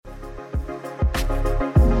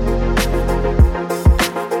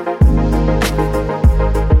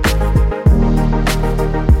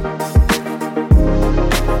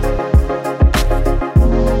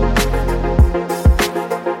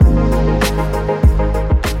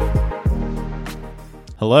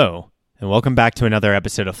Hello, and welcome back to another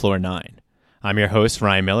episode of Floor 9. I'm your host,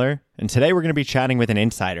 Ryan Miller, and today we're going to be chatting with an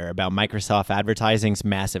insider about Microsoft Advertising's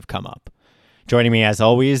massive come-up. Joining me, as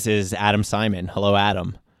always, is Adam Simon. Hello,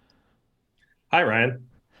 Adam. Hi, Ryan.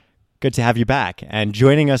 Good to have you back. And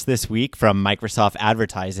joining us this week from Microsoft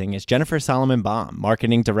Advertising is Jennifer Solomon Baum,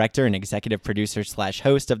 Marketing Director and Executive Producer /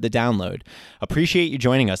 host of The Download. Appreciate you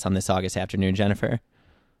joining us on this August afternoon, Jennifer.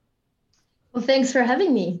 Well, thanks for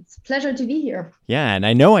having me. It's a pleasure to be here. Yeah, and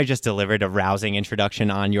I know I just delivered a rousing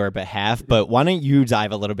introduction on your behalf, but why don't you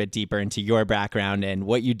dive a little bit deeper into your background and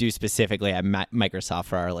what you do specifically at Microsoft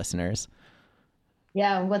for our listeners?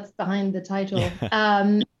 Yeah, what's behind the title?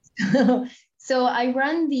 So I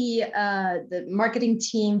run the marketing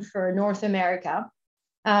team for North America.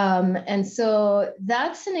 And so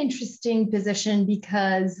that's an interesting position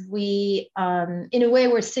because we, in a way,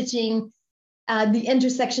 we're sitting at the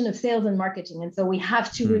intersection of sales and marketing. And so we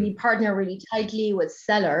have to really partner really tightly with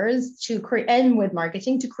sellers to create and with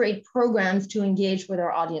marketing to create programs to engage with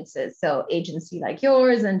our audiences. So agency like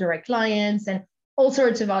yours and direct clients and all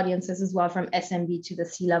sorts of audiences as well, from SMB to the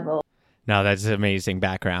C-level. No, that's an amazing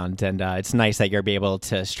background. And it's nice that you're able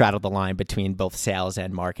to straddle the line between both sales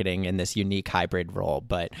and marketing in this unique hybrid role.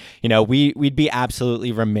 But, you know, we'd be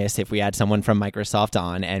absolutely remiss if we had someone from Microsoft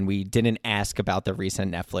on and we didn't ask about the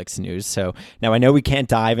recent Netflix news. So now I know we can't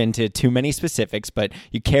dive into too many specifics, but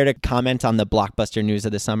you care to comment on the blockbuster news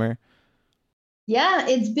of the summer? Yeah,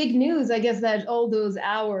 it's big news. I guess that all those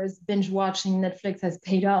hours binge watching Netflix has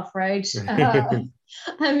paid off, right?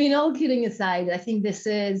 I mean, all kidding aside, I think this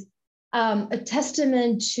is a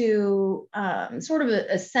testament to sort of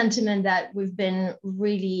a sentiment that we've been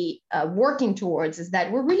really working towards, is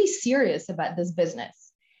that we're really serious about this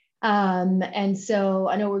business. And so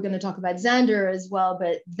I know we're going to talk about Xandr as well,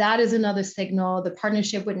 but that is another signal. The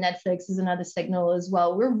partnership with Netflix is another signal as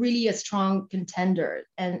well. We're really a strong contender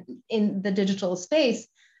and in the digital space.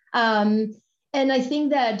 And I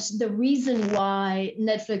think that the reason why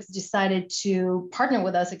Netflix decided to partner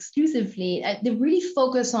with us exclusively, they really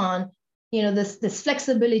focus on this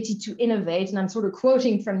flexibility to innovate, and I'm sort of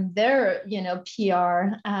quoting from their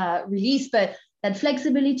PR release, but that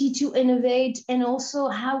flexibility to innovate, and also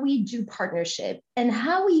how we do partnership and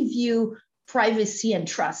how we view privacy and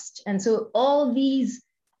trust. And so all these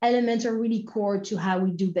elements are really core to how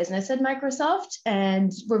we do business at Microsoft,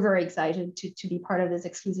 and we're very excited to be part of this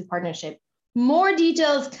exclusive partnership. More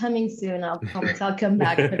details coming soon. I'll promise I'll come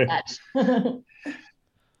back for that.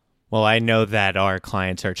 Well, I know that our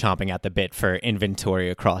clients are chomping at the bit for inventory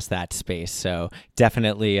across that space. So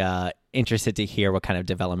definitely interested to hear what kind of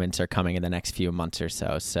developments are coming in the next few months or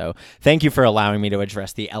so. So thank you for allowing me to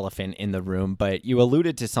address the elephant in the room. But you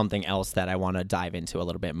alluded to something else that I want to dive into a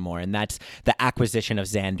little bit more, and that's the acquisition of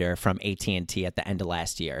Xandr from AT&T at the end of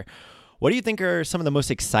last year. What do you think are some of the most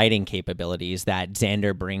exciting capabilities that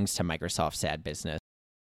Xandr brings to Microsoft's ad business?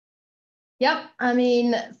 Yep. I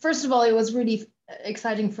mean, first of all, it was really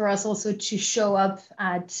exciting for us also to show up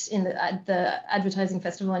at the advertising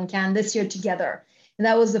festival in Cannes this year together. And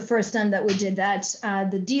that was the first time that we did that.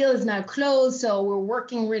 The deal is now closed, so we're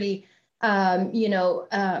working really, nonstop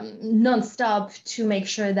to make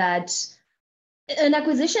sure that an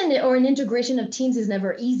acquisition or an integration of teams is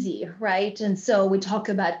never easy, right? And so we talk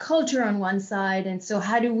about culture on one side, and so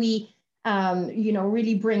how do we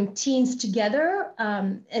really bring teams together,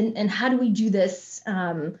 and how do we do this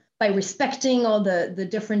by respecting all the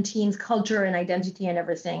different teams' culture and identity and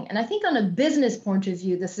everything. And I think on a business point of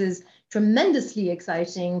view, this is tremendously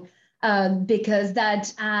exciting because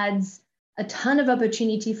that adds a ton of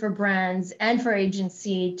opportunity for brands and for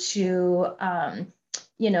agency to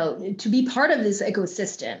be part of this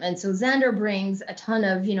ecosystem. And so Xandr brings a ton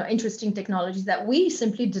of interesting technologies that we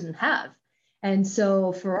simply didn't have. And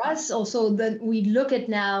so for us also, that we look at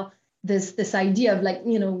now this idea of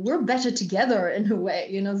we're better together in a way.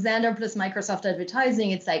 Xandr plus Microsoft Advertising,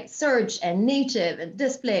 it's like search and native and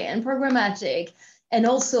display and programmatic, and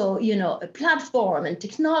also a platform and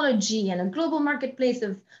technology and a global marketplace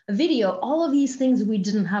of video. All of these things we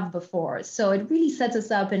didn't have before. So it really sets us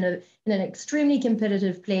up in an extremely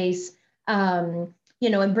competitive place. And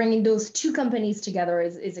bringing those two companies together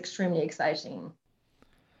is extremely exciting.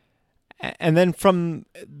 And then from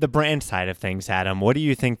the brand side of things, Adam, what do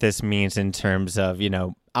you think this means in terms of,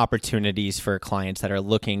 opportunities for clients that are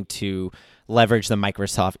looking to leverage the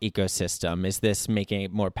Microsoft ecosystem? Is this making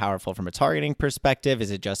it more powerful from a targeting perspective?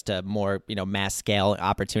 Is it just a more, mass scale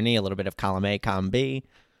opportunity, a little bit of column A, column B?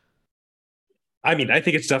 I mean, I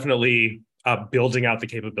think it's definitely building out the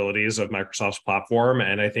capabilities of Microsoft's platform,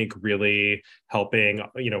 and I think really helping,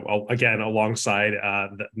 again, alongside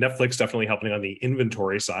Netflix, definitely helping on the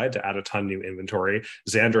inventory side to add a ton new inventory,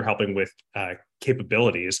 Xandr helping with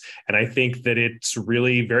capabilities. And I think that it's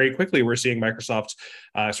really very quickly we're seeing Microsoft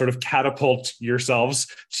sort of catapult yourselves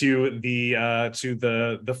to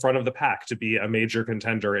the front of the pack to be a major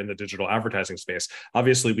contender in the digital advertising space.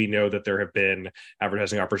 Obviously, we know that there have been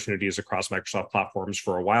advertising opportunities across Microsoft platforms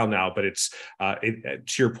for a while now, but to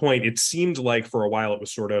your point, it seemed like for a while it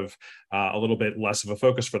was sort of a little bit less of a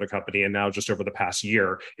focus for the company, and now just over the past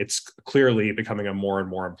year, it's clearly becoming a more and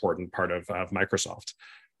more important part of Microsoft.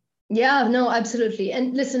 Yeah, no, absolutely.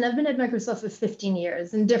 And listen, I've been at Microsoft for 15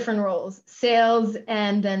 years in different roles, sales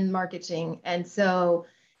and then marketing. And so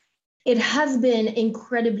it has been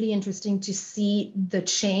incredibly interesting to see the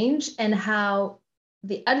change and how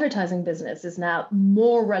the advertising business is now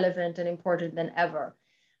more relevant and important than ever.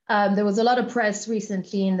 There was a lot of press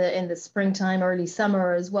recently in the springtime, early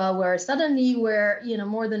summer as well, where suddenly we're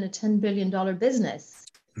more than a $10 billion business.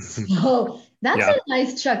 So that's a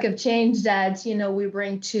nice chunk of change that we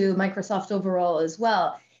bring to Microsoft overall as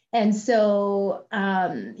well. And so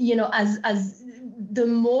as the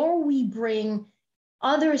more we bring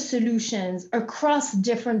other solutions across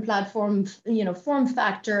different platforms, form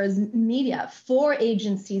factors, media for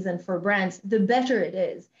agencies and for brands, the better it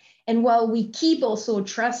is. And while we keep also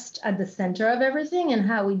trust at the center of everything and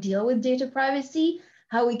how we deal with data privacy,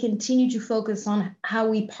 how we continue to focus on how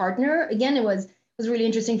we partner. Again, it was really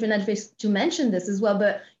interesting for Netflix to mention this as well.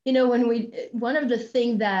 But one of the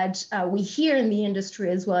things that we hear in the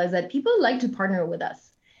industry as well is that people like to partner with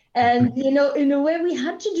us. And in a way, we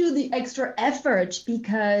had to do the extra effort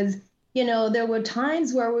because there were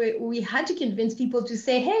times where we had to convince people to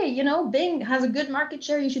say, hey, Bing has a good market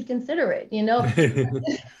share, you should consider it.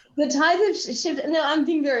 The tides have shifted. No, I'm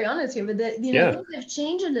being very honest here, but things have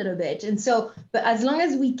changed a little bit. And so, but as long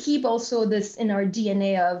as we keep also this in our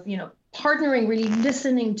DNA of partnering, really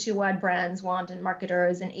listening to what brands want and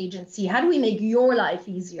marketers and agency. How do we make your life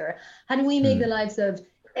easier? How do we make the lives of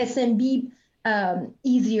SMB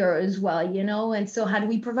easier as well, And so how do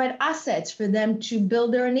we provide assets for them to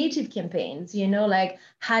build their native campaigns? Like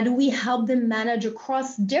how do we help them manage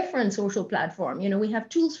across different social platforms? We have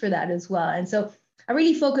tools for that as well. And so I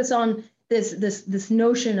really focus on this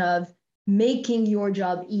notion of making your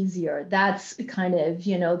job easier. That's kind of,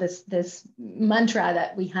 this mantra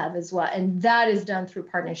that we have as well. And that is done through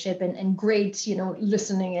partnership and great,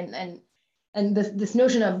 listening and this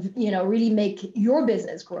notion of, really make your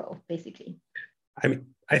business grow, basically.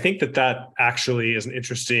 I think that actually is an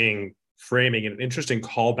interesting framing and an interesting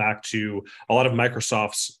callback to a lot of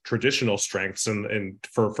Microsoft's traditional strengths and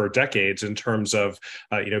for decades in terms of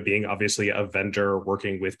being obviously a vendor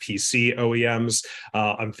working with PC OEMs.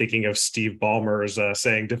 I'm thinking of Steve Ballmer's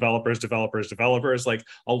saying developers. Like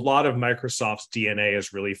a lot of Microsoft's DNA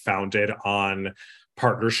is really founded on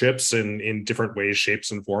partnerships in different ways,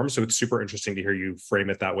 shapes, and forms. So it's super interesting to hear you frame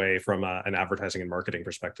it that way from an advertising and marketing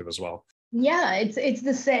perspective as well. Yeah, it's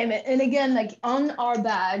the same. And again, like on our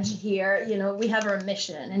badge here, we have our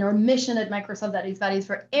mission, and our mission at Microsoft that is valid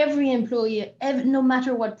for every employee, no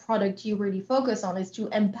matter what product you really focus on, is to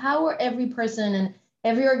empower every person and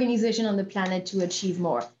every organization on the planet to achieve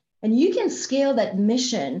more. And you can scale that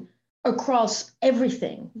mission across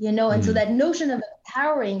everything, and so that notion of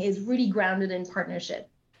empowering is really grounded in partnership.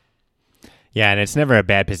 Yeah, and it's never a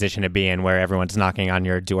bad position to be in where everyone's knocking on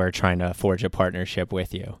your door trying to forge a partnership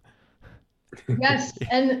with you. Yes,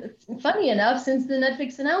 and funny enough, since the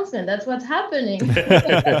Netflix announcement, that's what's happening.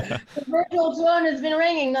 The virtual phone has been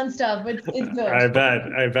ringing nonstop. It's good. I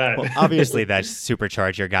bet. Well, obviously, that's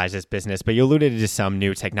supercharged your guys' business, but you alluded to some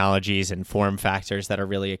new technologies and form factors that are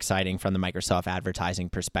really exciting from the Microsoft advertising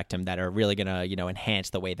perspective that are really going to, enhance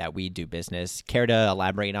the way that we do business. Care to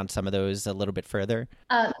elaborate on some of those a little bit further?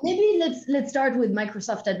 Maybe let's start with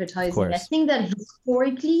Microsoft advertising. I think that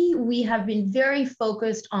historically we have been very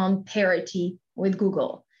focused on parity with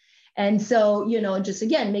Google. And so, just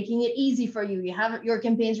again, making it easy for you. You have your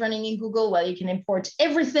campaigns running in Google, well, you can import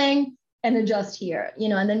everything and adjust here,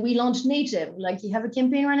 and then we launched native, like you have a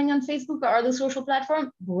campaign running on Facebook or other social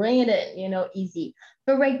platform, bring it in, easy.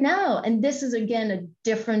 But right now, and this is again, a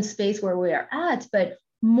different space where we are at, but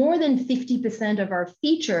more than 50% of our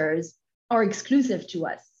features are exclusive to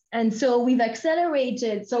us. And so we've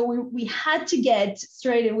accelerated. So we had to get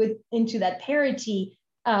straight into that parity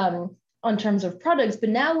on terms of products, but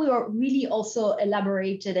now we are really also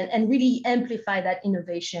elaborated and really amplify that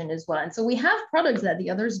innovation as well. And so we have products that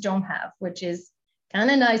the others don't have, which is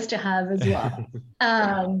kind of nice to have as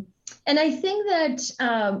well. And I think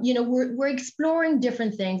that we're exploring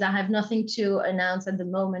different things. I have nothing to announce at the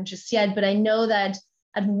moment just yet, but I know that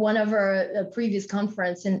at one of our previous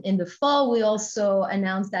conference in the fall, we also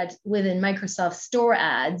announced that within Microsoft Store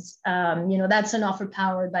Ads, that's an offer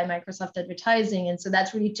powered by Microsoft Advertising, and so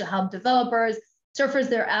that's really to help developers surface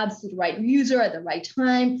their apps to the right user at the right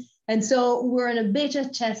time. And so we're in a beta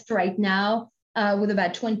test right now with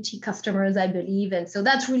about 20 customers, I believe. And so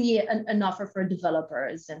that's really an offer for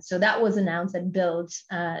developers. And so that was announced at Build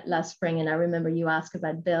last spring. And I remember you asked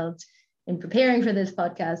about Build in preparing for this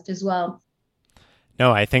podcast as well.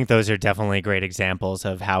 No, I think those are definitely great examples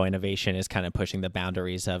of how innovation is kind of pushing the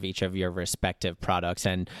boundaries of each of your respective products.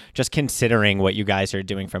 And just considering what you guys are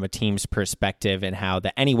doing from a team's perspective and how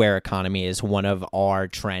the anywhere economy is one of our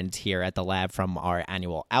trends here at the lab from our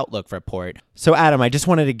annual Outlook report. So Adam, I just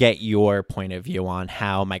wanted to get your point of view on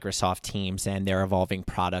how Microsoft Teams and their evolving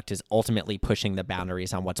product is ultimately pushing the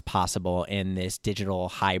boundaries on what's possible in this digital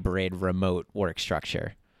hybrid remote work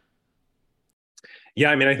structure. Yeah,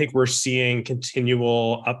 I mean, I think we're seeing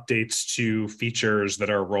continual updates to features that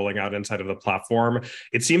are rolling out inside of the platform.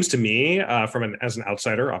 It seems to me, as an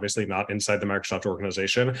outsider, obviously not inside the Microsoft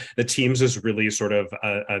organization, that Teams is really sort of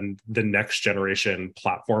the next generation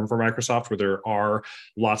platform for Microsoft, where there are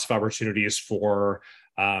lots of opportunities for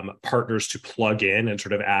partners to plug in and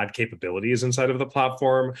sort of add capabilities inside of the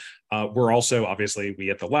platform. We're also, obviously,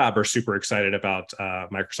 we at the lab are super excited about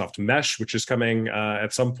Microsoft Mesh, which is coming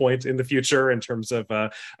at some point in the future in terms of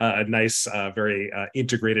a nice, very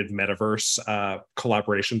integrated metaverse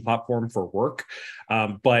collaboration platform for work.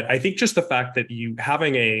 But I think just the fact that you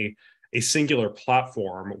having a singular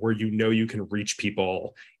platform where you can reach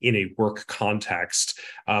people in a work context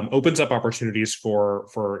opens up opportunities for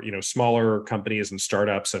smaller companies and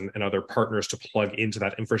startups and other partners to plug into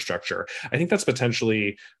that infrastructure. I think that's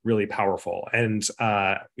potentially really powerful, and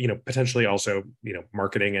potentially also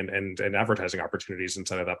marketing and advertising opportunities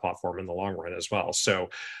inside of that platform in the long run as well. So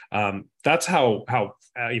that's how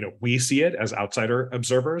we see it as outsider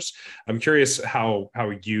observers. I'm curious how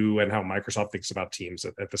you and how Microsoft thinks about Teams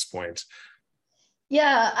at this point.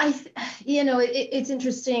 Yeah, it's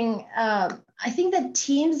interesting. I think that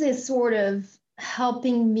Teams is sort of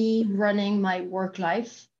helping me running my work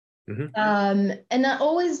life. Mm-hmm.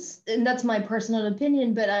 And that's my personal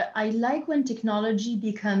opinion, but I like when technology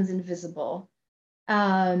becomes invisible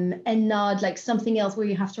and not like something else where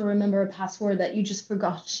you have to remember a password that you just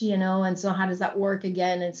forgot, and so how does that work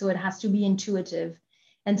again? And so it has to be intuitive.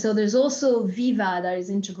 And so there's also Viva that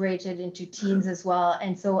is integrated into Teams as well.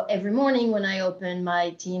 And so every morning when I open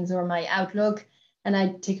my Teams or my Outlook and I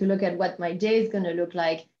take a look at what my day is going to look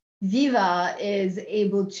like, Viva is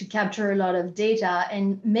able to capture a lot of data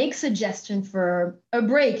and make suggestions for a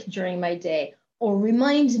break during my day, or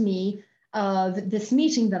remind me of this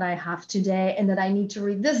meeting that I have today and that I need to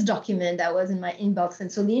read this document that was in my inbox.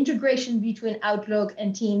 And so the integration between Outlook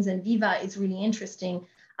and Teams and Viva is really interesting.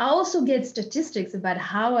 I also get statistics about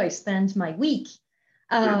how I spend my week.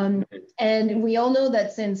 And we all know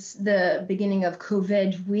that since the beginning of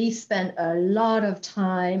COVID, we spent a lot of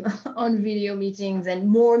time on video meetings and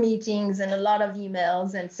more meetings and a lot of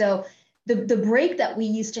emails. And so the break that we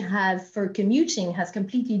used to have for commuting has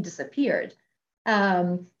completely disappeared.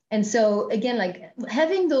 And so again, like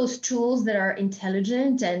having those tools that are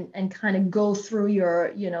intelligent and kind of go through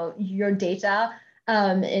your data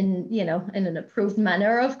in an approved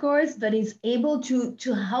manner, of course, but is able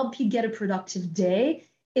to help you get a productive day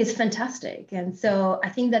is fantastic. And so I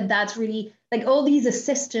think that that's really like all these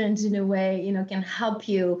assistants in a way, can help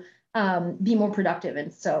you be more productive.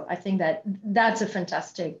 And so I think that that's a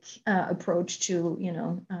fantastic approach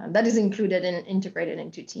to, that is included and integrated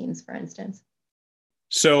into Teams, for instance.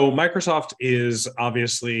 So Microsoft is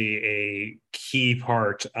obviously a key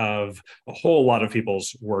part of a whole lot of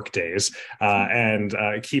people's work days and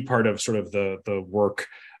a key part of sort of the work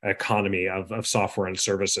economy of software and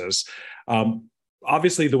services.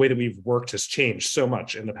 Obviously, the way that we've worked has changed so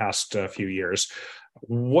much in the past few years.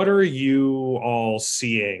 What are you all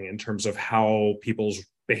seeing in terms of how people's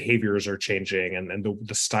behaviors are changing and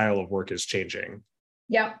the style of work is changing?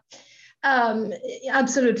 Yeah.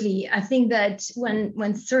 Absolutely. I think that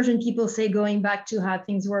when certain people say going back to how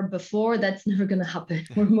things were before, that's never going to happen.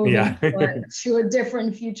 We're moving to a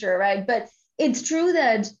different future, right? But it's true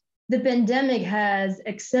that the pandemic has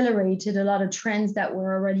accelerated a lot of trends that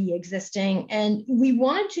were already existing, and we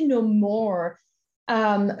wanted to know more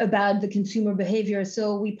about the consumer behavior.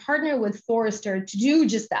 So we partner with Forrester to do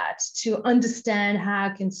just that, to understand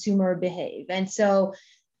how consumer behave. And so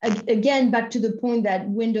again, back to the point that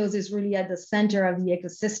Windows is really at the center of the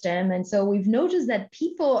ecosystem. And so we've noticed that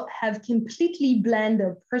people have completely blended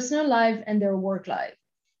their personal life and their work life.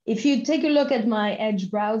 If you take a look at my Edge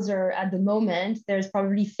browser at the moment, there's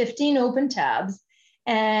probably 15 open tabs,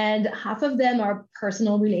 and half of them are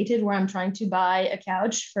personal related, where I'm trying to buy a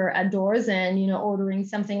couch for outdoors and, you know, ordering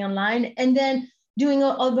something online, and then doing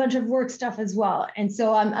a bunch of work stuff as well. And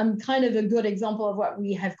so I'm kind of a good example of what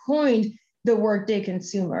we have coined the workday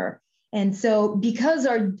consumer. And so because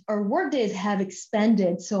our work days have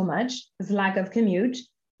expanded so much with lack of commute,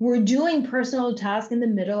 we're doing personal tasks in the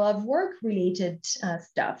middle of work related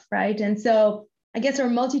stuff, right? And so I guess our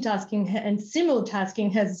multitasking and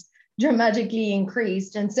simultasking has dramatically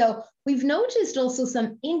increased. And so we've noticed also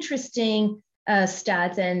some interesting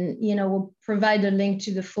stats, and, you know, we'll provide a link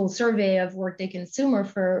to the full survey of Workday Consumer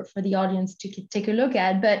for the audience to take a look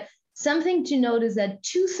at. But something to note is that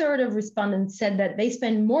 2/3 of respondents said that they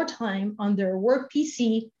spend more time on their work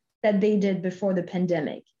PC than they did before the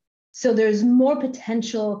pandemic. So there's more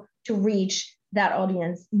potential to reach that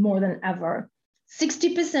audience more than ever.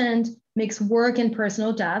 60% makes work and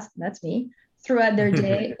personal tasks, that's me, throughout their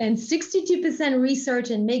day, and 62% research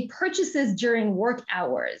and make purchases during work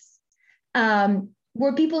hours.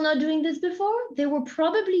 Were people not doing this before? They were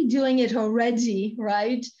probably doing it already,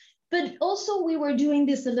 right? But also we were doing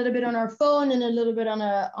this a little bit on our phone and a little bit on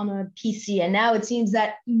a PC. And now it seems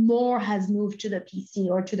that more has moved to the PC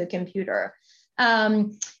or to the computer.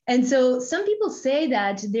 And so some people say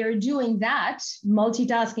that they're doing that,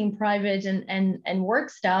 multitasking private and work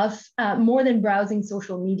stuff, more than browsing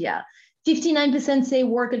social media. 59% say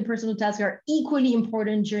work and personal tasks are equally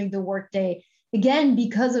important during the workday. Again,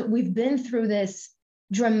 because we've been through this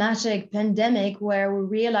dramatic pandemic where we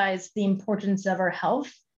realized the importance of our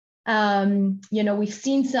health. You know, we've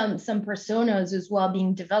seen some personas as well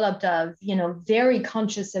being developed of, you know, very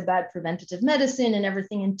conscious about preventative medicine and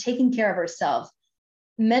everything and taking care of ourselves.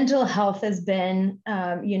 Mental health has been,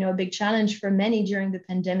 you know, a big challenge for many during the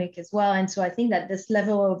pandemic as well. And so I think that this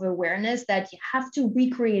level of awareness that you have to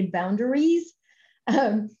recreate boundaries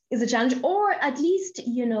is a challenge, or at least,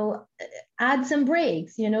 you know, add some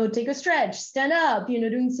breaks, you know, take a stretch, stand up, you know,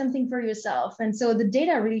 doing something for yourself. And so the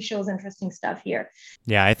data really shows interesting stuff here.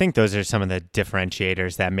 Yeah, I think those are some of the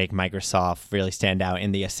differentiators that make Microsoft really stand out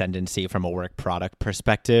in the ascendancy from a work product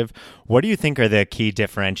perspective. What do you think are the key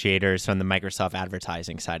differentiators from the Microsoft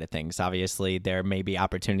advertising side of things? Obviously, there may be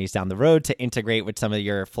opportunities down the road to integrate with some of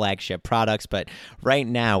your flagship products, but right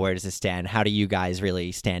now, where does it stand? How do you guys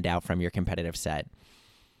really stand out from your competitive set?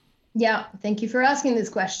 Yeah, thank you for asking this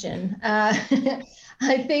question. I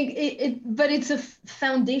think but it's a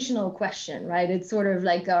foundational question, right? It's sort of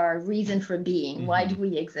like our reason for being. Mm-hmm. Why do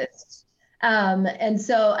we exist? And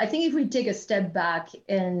so I think if we take a step back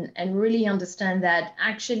and really understand that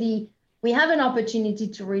actually we have an opportunity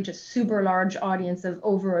to reach a super large audience of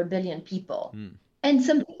over 1 billion people. Mm. And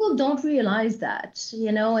some people don't realize that,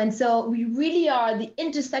 you know, and so we really are the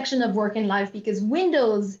intersection of work and life, because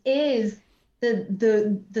Windows is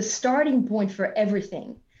the starting point for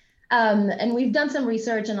everything. And we've done some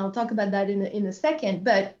research, and I'll talk about that in a second.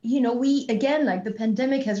 But, you know, we, again, like the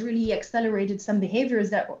pandemic has really accelerated some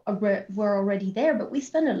behaviors that were already there, but we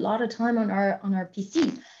spend a lot of time on our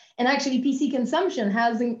PC. And actually PC consumption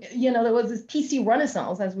has, you know, there was this PC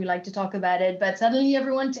renaissance, as we like to talk about it, but suddenly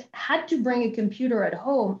everyone had to bring a computer at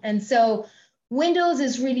home. And so Windows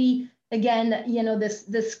is really, again, you know, this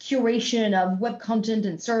curation of web content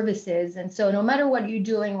and services. And so no matter what you're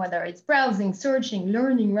doing, whether it's browsing, searching,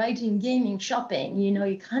 learning, writing, gaming, shopping, you know,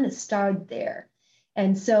 you kind of start there.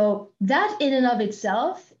 And so that in and of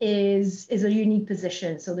itself is a unique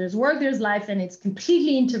position. So there's work, there's life, and it's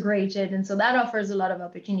completely integrated. And so that offers a lot of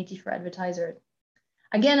opportunity for advertisers.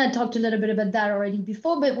 Again, I talked a little bit about that already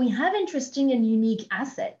before, but we have interesting and unique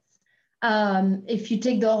assets. If you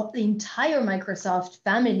take the entire Microsoft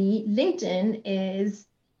family, LinkedIn is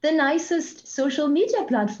the nicest social media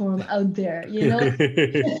platform out there, you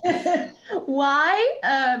know.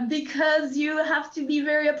 Why? Because you have to be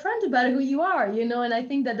very upfront about who you are, you know, and I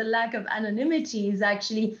think that the lack of anonymity is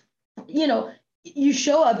actually, you know, you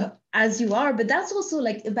show up as you are, but that's also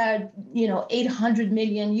like about, you know, 800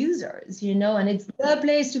 million users, you know, and it's the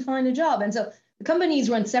place to find a job. And so the companies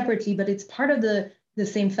run separately, but it's part of the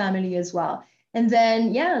same family as well. And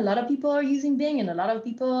then, yeah, a lot of people are using Bing, and a lot of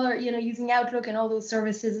people are, you know, using Outlook and all those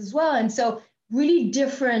services as well. And so really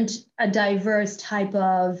different, a diverse type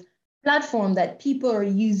of platform that people are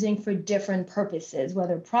using for different purposes,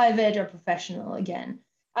 whether private or professional, again.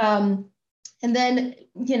 And then,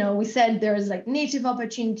 you know, we said there's like native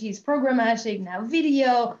opportunities, programmatic, now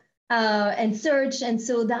video. and search. And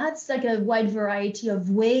so that's like a wide variety of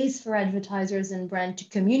ways for advertisers and brand to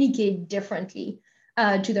communicate differently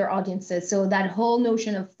to their audiences. So that whole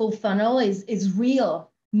notion of full funnel is real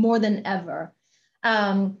more than ever.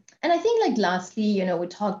 And I think like lastly, we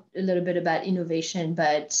talked a little bit about innovation,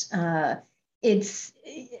 but it's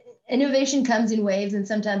innovation comes in waves, and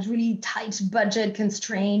sometimes really tight budget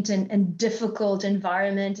constraint and difficult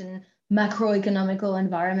environment and macroeconomical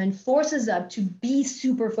environment forces us to be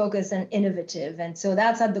super focused and innovative. And so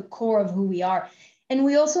that's at the core of who we are. And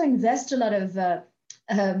we also invest a lot of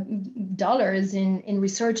dollars in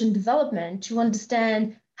research and development to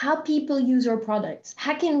understand how people use our products.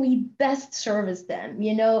 How can we best service them?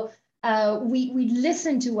 We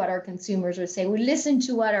listen to what our consumers are saying. We listen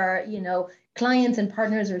to what our clients and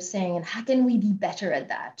partners are saying, and how can we be better at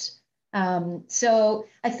that? So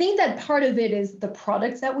I think that part of it is the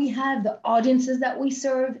products that we have, the audiences that we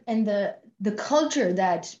serve, and the culture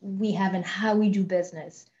that we have and how we do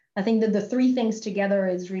business. I think that the three things together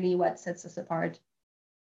is really what sets us apart.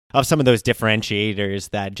 Of some of those differentiators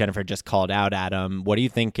that Jennifer just called out, Adam, what do you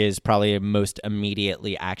think is probably most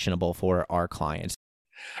immediately actionable for our clients?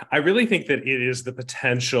 I really think that it is the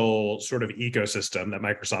potential sort of ecosystem that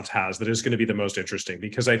Microsoft has that is going to be the most interesting,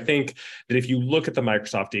 because I think that if you look at the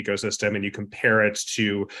Microsoft ecosystem and you compare it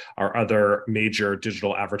to our other major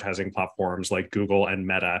digital advertising platforms like Google and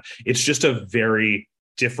Meta, it's just a very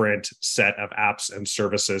different set of apps and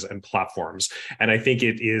services and platforms. And I think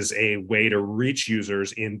it is a way to reach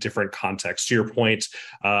users in different contexts. To your point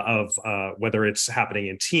of whether it's happening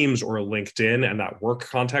in Teams or LinkedIn and that work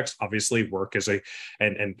context, obviously work is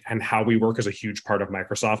and how we work is a huge part of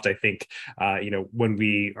Microsoft. I think, when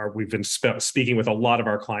we've been speaking with a lot of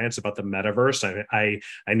our clients about the metaverse.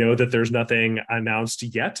 I know that there's nothing announced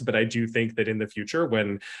yet, but I do think that in the future,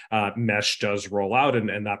 when Mesh does roll out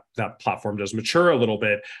and that platform does mature a little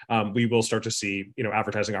bit, we will start to see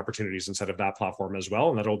advertising opportunities inside of that platform as well,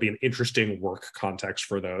 and that'll be an interesting work context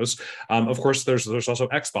for those. Of course, there's also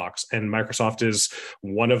Xbox, and Microsoft is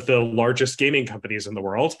one of the largest gaming companies in the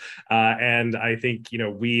world, and I think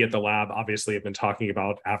we at the lab obviously have been talking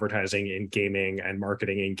about advertising in gaming and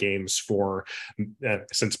marketing in games for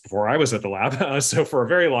since before I was at the lab, so for a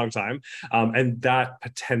very long time, and that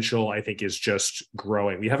potential I think is just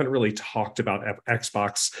growing. We haven't really talked about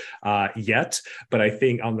Xbox yet, but I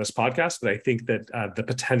think on this podcast, but I think that the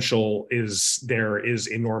potential is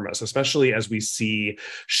enormous, especially as we see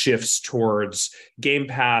shifts towards Game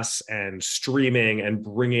Pass and streaming and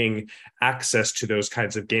bringing access to those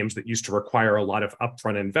kinds of games that used to require a lot of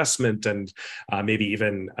upfront investment and maybe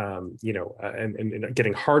even and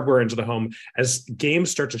getting hardware into the home. As games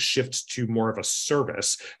start to shift to more of a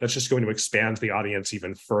service, that's just going to expand the audience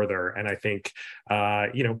even further. And I think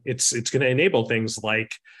it's going to enable things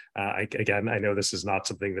like again, I know this is not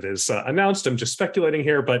something that is announced. I'm just speculating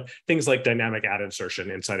here, but things like dynamic ad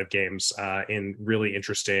insertion inside of games in really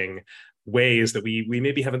interesting ways that we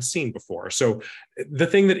maybe haven't seen before. So the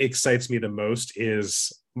thing that excites me the most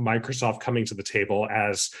is Microsoft coming to the table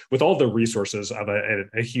as with all the resources of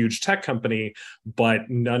a huge tech company, but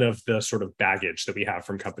none of the sort of baggage that we have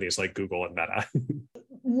from companies like Google and Meta.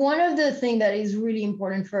 One of the things that is really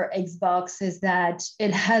important for Xbox is that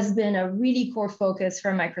it has been a really core focus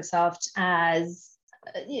for Microsoft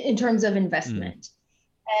in terms of investment.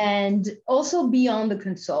 And also beyond the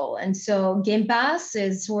console. And so Game Pass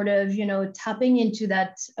is sort of, tapping into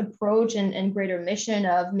that approach and greater mission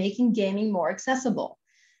of making gaming more accessible.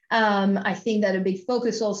 I think that a big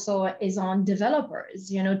focus also is on developers,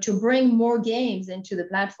 to bring more games into the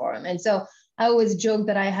platform. And so I always joke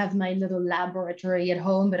that I have my little laboratory at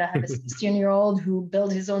home, but I have a 16-year-old who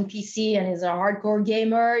built his own PC and is a hardcore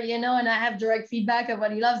gamer, and I have direct feedback of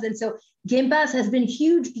what he loves. And so Game Pass has been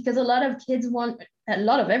huge because everyone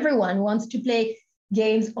wants to play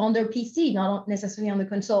games on their PC, not necessarily on the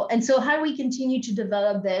console. And so how we continue to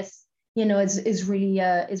develop this, is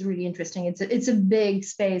really interesting. It's a big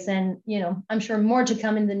space, and I'm sure more to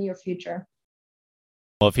come in the near future.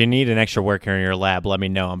 Well, if you need an extra worker in your lab, let me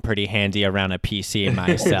know. I'm pretty handy around a PC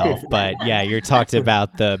myself. But yeah, you're talked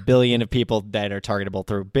about the billion of people that are targetable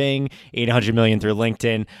through Bing, 800 million through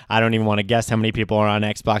LinkedIn. I don't even want to guess how many people are on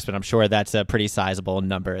Xbox, but I'm sure that's a pretty sizable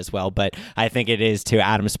number as well. But I think it is, to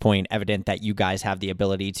Adam's point, evident that you guys have the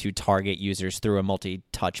ability to target users through a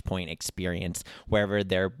multi-touch point experience wherever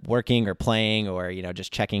they're working or playing or,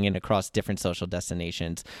 just checking in across different social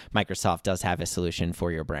destinations. Microsoft does have a solution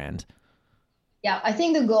for your brand. Yeah, I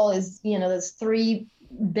think the goal is, there's 3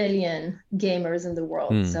 billion gamers in the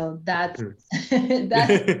world. So that's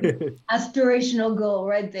aspirational goal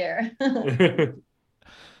right there.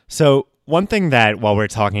 So One thing that, while we're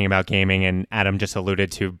talking about gaming, and Adam just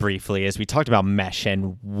alluded to briefly, is we talked about mesh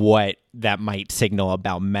and what that might signal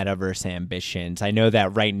about metaverse ambitions. I know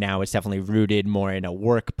that right now it's definitely rooted more in a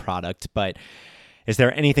work product, but is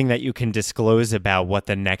there anything that you can disclose about what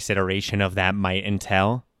the next iteration of that might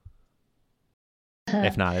entail?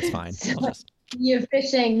 If not, it's fine. You're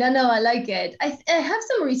fishing. No, I like it. I have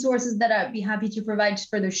some resources that I'd be happy to provide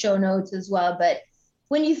for the show notes as well. But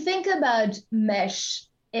when you think about mesh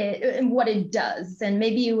and what it does, and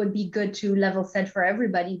maybe it would be good to level set for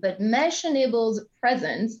everybody, but mesh enables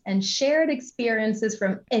presence and shared experiences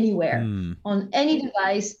from anywhere on any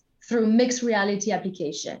device through mixed reality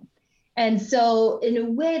application. And so in a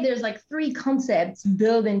way, there's like three concepts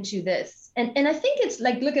built into this. And I think it's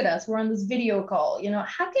like, look at us, we're on this video call,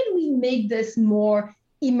 how can we make this more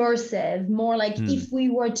immersive, more like if we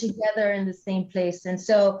were together in the same place? And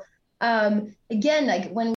so again, like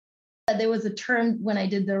when there was a term when I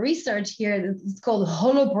did the research here, it's called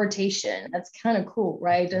holoportation. That's kind of cool,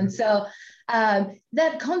 right? And so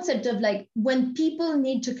that concept of like when people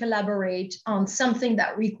need to collaborate on something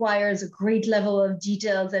that requires a great level of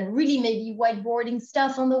details and really maybe whiteboarding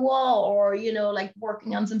stuff on the wall or, like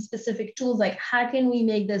working on some specific tools, like how can we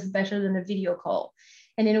make this better than a video call?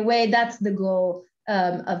 And in a way, that's the goal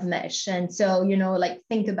of mesh. And so, like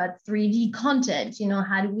think about 3D content,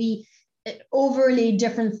 how do we overlay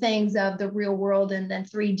different things of the real world and then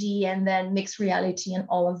 3D and then mixed reality and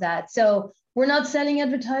all of that. So we're not selling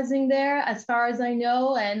advertising there as far as I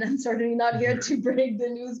know, and I'm certainly not here to break the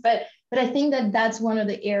news, but I think that that's one of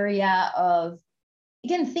the area of,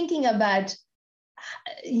 again, thinking about,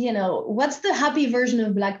 what's the happy version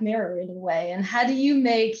of Black Mirror in a way, and how do you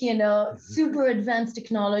make, super advanced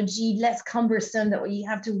technology less cumbersome that you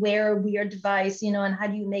have to wear a weird device, and how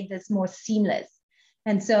do you make this more seamless?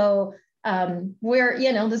 And so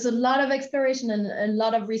there's a lot of exploration and a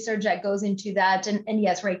lot of research that goes into that. And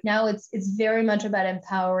yes, right now it's very much about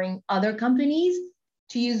empowering other companies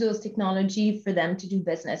to use those technology for them to do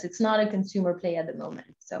business. It's not a consumer play at the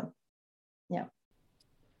moment. So, yeah.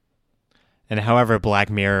 And however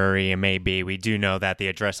Black Mirror-y it may be, we do know that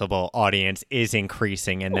the addressable audience is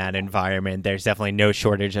increasing in that environment. There's definitely no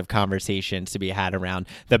shortage of conversations to be had around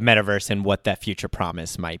the metaverse and what that future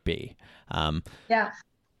promise might be. Yeah.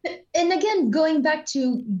 And again, going back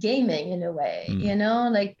to gaming in a way,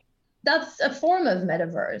 like that's a form of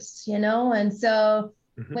metaverse, and so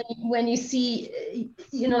when you see,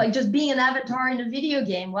 like just being an avatar in a video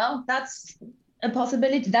game, well, that's a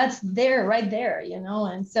possibility. That's there, right there,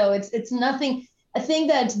 and so it's nothing. I think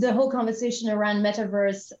that the whole conversation around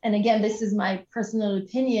metaverse, and again, this is my personal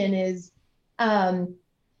opinion, is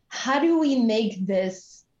how do we make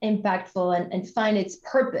this impactful and find its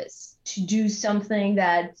purpose to do something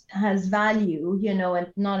that has value, and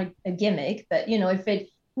not a gimmick, but, if it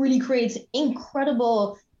really creates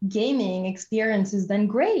incredible gaming experiences, then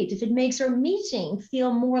great. If it makes our meeting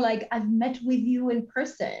feel more like I've met with you in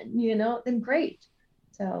person, then great.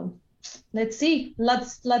 So let's see,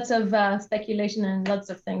 lots of speculation and lots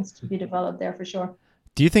of things to be developed there for sure.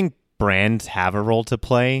 Do you think brands have a role to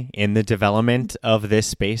play in the development of this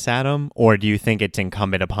space, Adam? Or do you think it's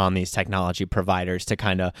incumbent upon these technology providers to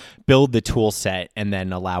kind of build the tool set and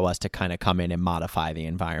then allow us to kind of come in and modify the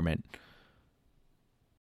environment?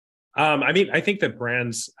 I think that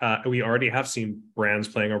brands, we already have seen brands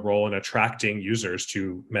playing a role in attracting users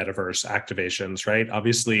to metaverse activations, right?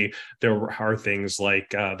 Obviously, there are things like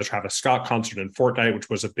the Travis Scott concert in Fortnite, which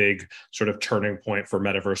was a big sort of turning point for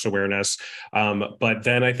metaverse awareness. But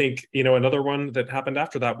then I think, another one that happened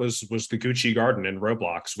after that was the Gucci Garden in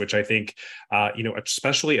Roblox, which I think,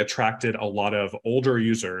 especially attracted a lot of older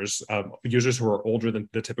users, users who are older than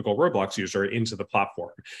the typical Roblox user into the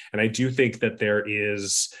platform. And I do think that there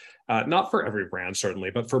is, not for every brand,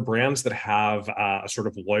 certainly, but for brands that have a sort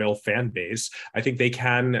of loyal fan base, I think they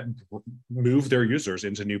can move their users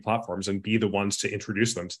into new platforms and be the ones to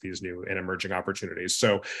introduce them to these new and emerging opportunities.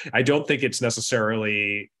 So I don't think it's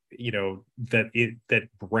necessarily, that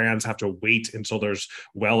brands have to wait until there's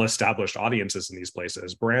well-established audiences in these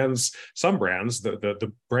places. Some brands,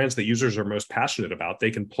 the brands that users are most passionate about,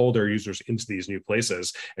 they can pull their users into these new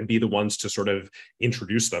places and be the ones to sort of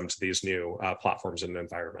introduce them to these new platforms and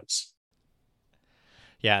environments.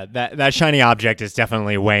 Yeah, that shiny object is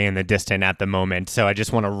definitely way in the distance at the moment. So I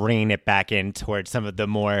just want to rein it back in towards some of the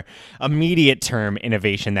more immediate term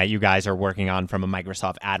innovation that you guys are working on from a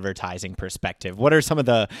Microsoft advertising perspective. What are some of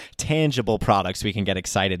the tangible products we can get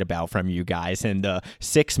excited about from you guys in the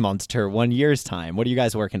 6 months to 1 year's time? What are you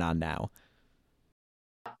guys working on now?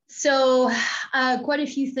 So quite a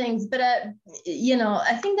few things, but I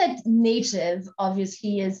think that native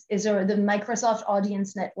obviously is the Microsoft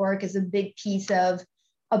Audience Network is a big piece of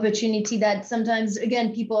opportunity that sometimes,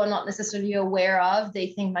 again, people are not necessarily aware of.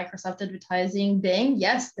 They think Microsoft Advertising, Bing,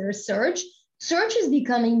 yes, there's search. Search is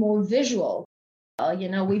becoming more visual.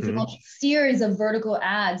 We've launched a series of vertical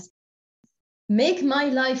ads. Make my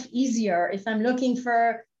life easier if I'm looking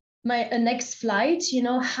for a next flight,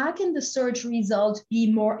 how can the search result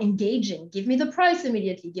be more engaging? Give me the price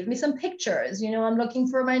immediately, give me some pictures, I'm looking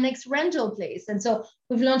for my next rental place. And so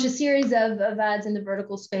we've launched a series of ads in the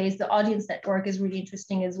vertical space. The audience network is really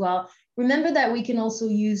interesting as well. Remember that we can also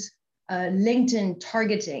use LinkedIn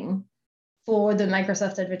targeting for the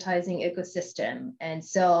Microsoft advertising ecosystem. And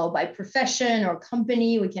so by profession or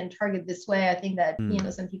company, we can target this way. I think that,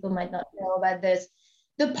 some people might not know about this.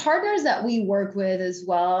 The partners that we work with as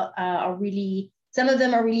well some of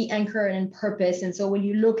them are really anchored in purpose. And so when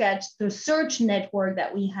you look at the search network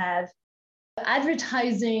that we have,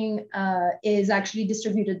 advertising is actually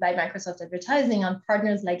distributed by Microsoft Advertising on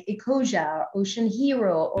partners like Ecosia, or Ocean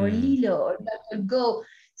Hero, or Lilo, or DuckDuckGo.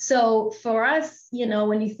 So for us,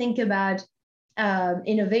 when you think about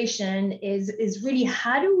innovation, is really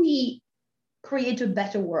how do we create a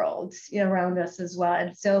better world around us as well?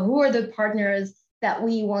 And so who are the partners that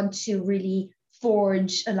we want to really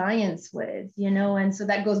forge alliance with, and so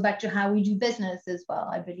that goes back to how we do business as well,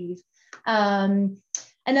 I believe. And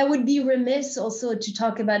I would be remiss also to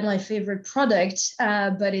talk about my favorite product,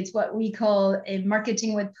 but it's what we call a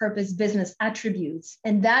marketing with purpose business attributes.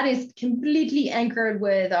 And that is completely anchored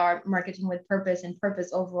with our marketing with purpose and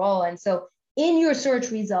purpose overall. And so in your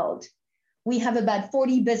search result, we have about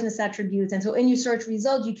 40 business attributes. And so in your search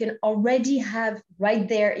result, you can already have right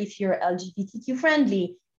there if you're LGBTQ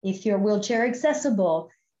friendly, if you're wheelchair accessible,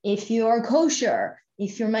 if you're kosher,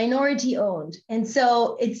 if you're minority owned. And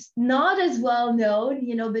so it's not as well known,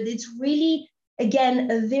 but it's really, again,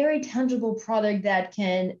 a very tangible product that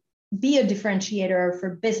can be a differentiator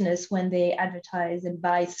for business when they advertise and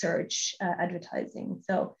buy search advertising.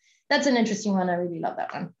 So that's an interesting one. I really love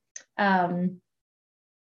that one.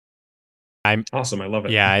 Awesome. I love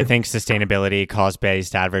it. Yeah, I think sustainability,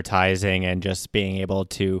 cause-based advertising, and just being able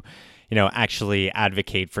to, actually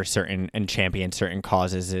advocate for certain and champion certain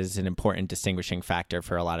causes is an important distinguishing factor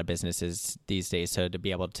for a lot of businesses these days. So to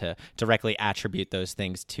be able to directly attribute those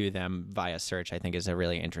things to them via search, I think is a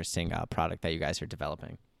really interesting product that you guys are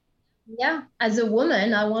developing. Yeah, as a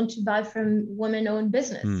woman, I want to buy from women-owned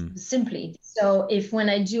business, simply. So if when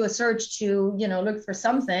I do a search to, look for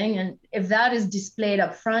something, and if that is displayed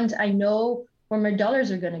up front, I know where my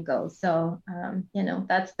dollars are going to go. So,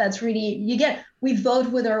 that's really, we vote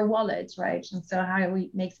with our wallets, right? And so how do we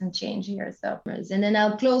make some change here? So, and then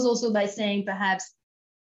I'll close also by saying perhaps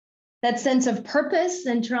that sense of purpose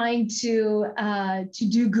and trying to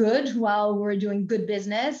do good while we're doing good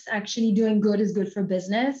business. Actually doing good is good for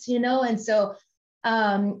business, and so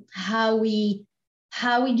how we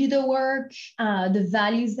do the work, the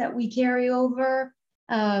values that we carry over,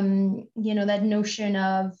 that notion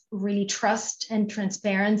of really trust and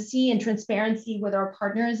transparency with our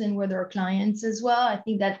partners and with our clients as well. I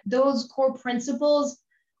think that those core principles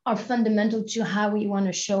are fundamental to how we want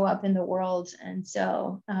to show up in the world. And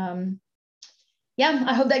so,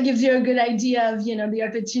 I hope that gives you a good idea of, the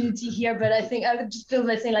opportunity here. But I think I would just feel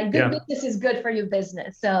by saying good business is good for your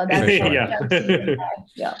business. So that's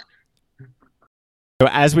yeah. So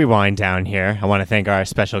as we wind down here, I want to thank our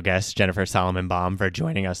special guest, Jennifer Solomon-Baum, for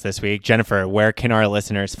joining us this week. Jennifer, where can our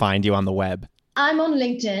listeners find you on the web? I'm on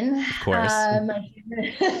LinkedIn. Of course.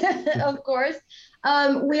 Of course.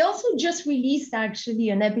 We also just released actually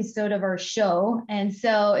an episode of our show. And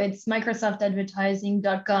so it's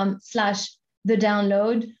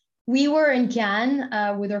microsoftadvertising.com/thedownload. We were in Cannes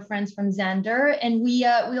with our friends from Xandr, and we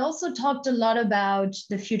also talked a lot about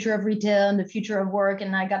the future of retail and the future of work.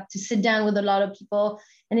 And I got to sit down with a lot of people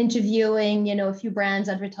and interviewing, a few brands,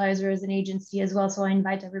 advertisers, and agency as well. So I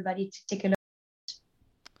invite everybody to take a look.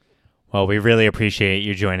 Well, we really appreciate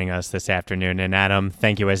you joining us this afternoon. And Adam,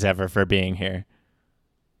 thank you as ever for being here.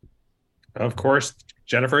 Of course.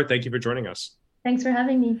 Jennifer, thank you for joining us. Thanks for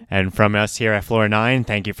having me. And from us here at Floor 9,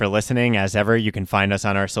 thank you for listening. As ever, you can find us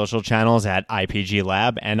on our social channels at IPG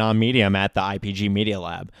Lab and on Medium at the IPG Media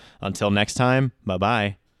Lab. Until next time,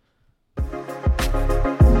 bye-bye.